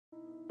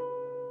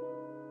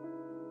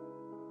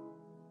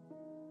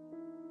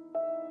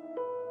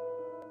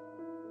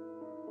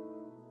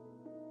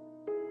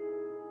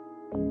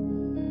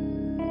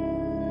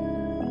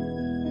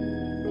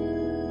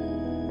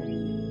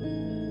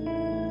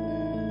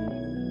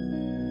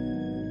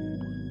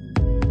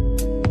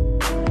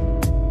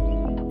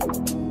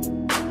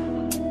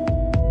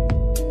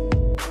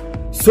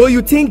So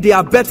you think they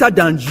are better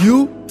than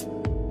you?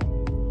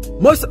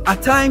 Most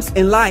at times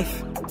in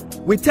life,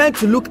 we tend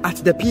to look at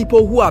the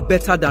people who are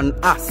better than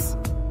us.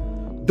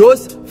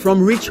 Those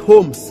from rich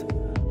homes,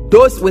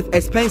 those with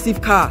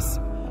expensive cars,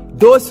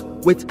 those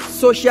with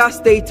social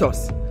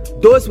status,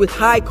 those with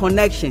high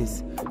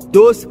connections,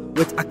 those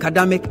with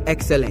academic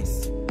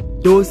excellence,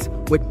 those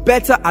with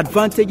better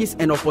advantages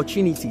and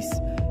opportunities,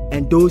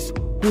 and those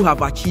who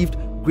have achieved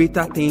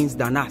greater things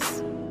than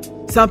us.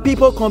 Some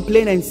people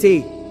complain and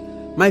say,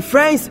 my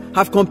friends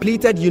have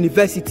completed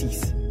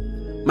universities.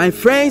 My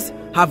friends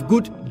have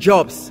good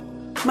jobs.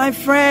 My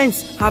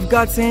friends have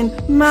gotten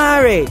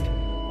married.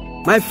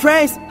 My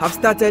friends have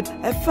started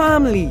a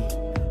family.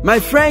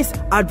 My friends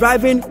are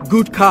driving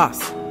good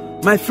cars.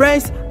 My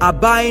friends are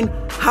buying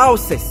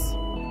houses.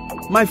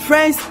 My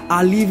friends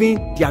are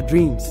living their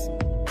dreams.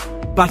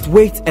 But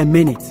wait a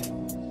minute.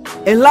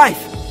 In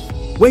life,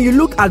 when you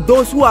look at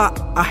those who are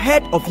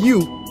ahead of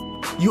you,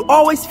 you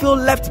always feel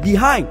left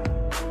behind.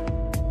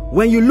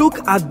 When you look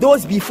at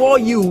those before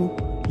you,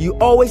 you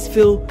always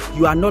feel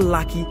you are not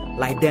lucky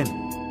like them.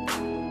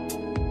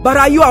 But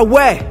are you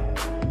aware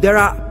there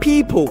are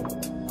people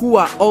who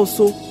are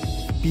also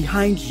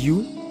behind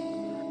you?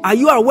 Are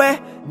you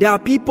aware there are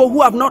people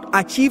who have not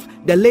achieved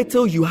the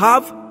little you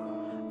have?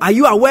 Are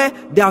you aware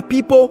there are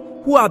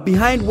people who are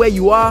behind where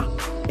you are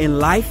in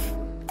life?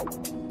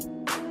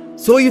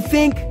 So you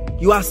think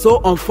you are so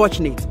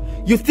unfortunate.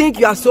 You think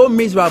you are so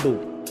miserable.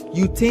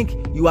 You think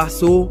you are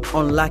so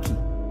unlucky.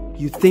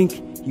 You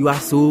think you are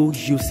so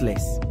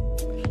useless.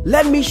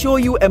 Let me show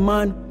you a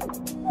man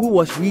who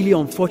was really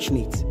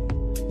unfortunate,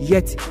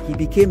 yet he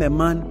became a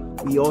man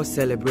we all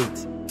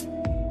celebrate.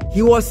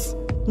 He was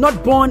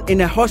not born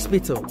in a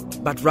hospital,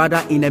 but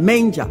rather in a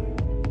manger.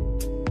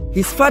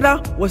 His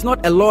father was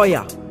not a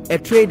lawyer, a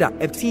trader,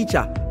 a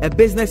teacher, a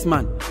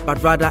businessman,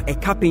 but rather a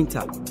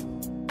carpenter.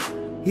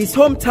 His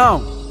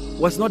hometown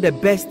was not the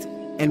best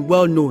and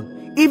well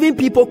known. Even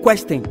people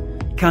question,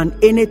 can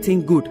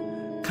anything good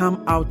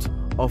come out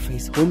of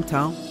his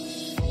hometown?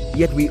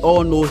 Yet we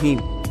all know him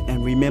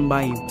and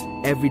remember him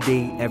every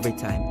day, every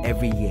time,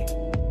 every year.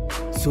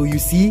 So you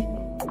see,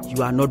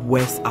 you are not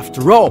worse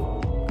after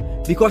all,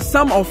 because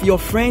some of your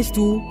friends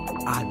too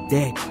are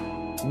dead.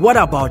 What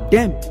about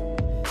them?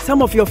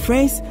 Some of your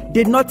friends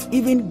did not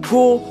even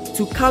go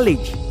to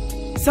college.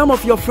 Some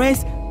of your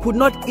friends could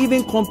not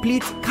even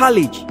complete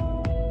college.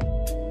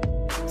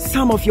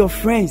 Some of your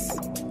friends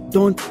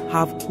don't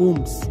have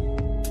homes.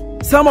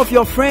 Some of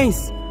your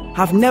friends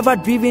have never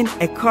driven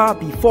a car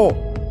before.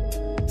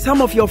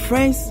 Some of your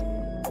friends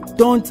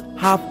don't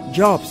have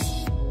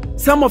jobs.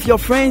 Some of your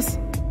friends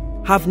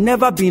have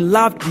never been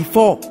loved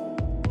before.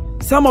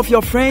 Some of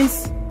your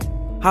friends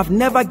have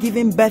never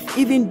given birth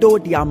even though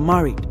they are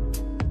married.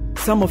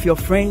 Some of your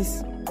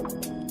friends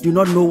do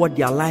not know what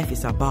their life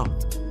is about.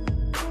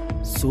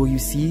 So you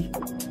see,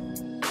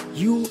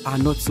 you are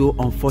not so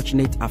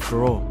unfortunate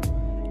after all.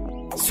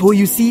 So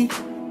you see,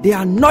 they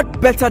are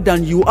not better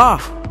than you are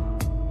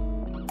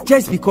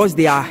just because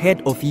they are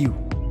ahead of you.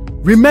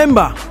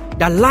 Remember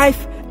that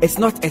life is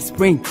not a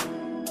sprint.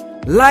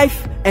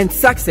 Life and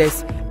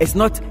success is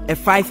not a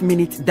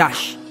 5-minute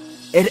dash.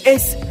 It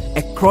is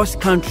a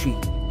cross-country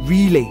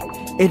relay.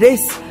 It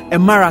is a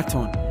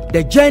marathon.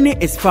 The journey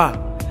is far.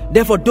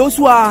 Therefore, those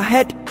who are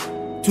ahead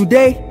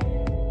today,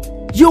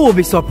 you will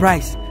be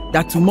surprised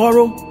that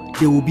tomorrow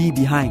they will be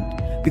behind,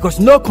 because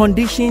no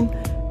condition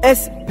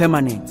is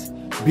permanent.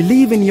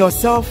 Believe in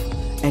yourself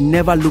and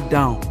never look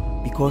down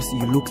because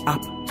you look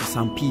up to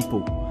some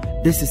people.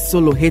 This is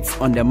SoloHitz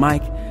on the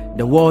mic,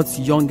 the world's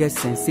youngest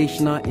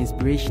sensational,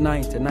 inspirational,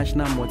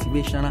 international,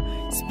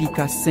 motivational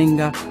speaker,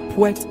 singer,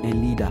 poet,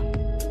 and leader.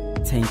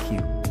 Thank you.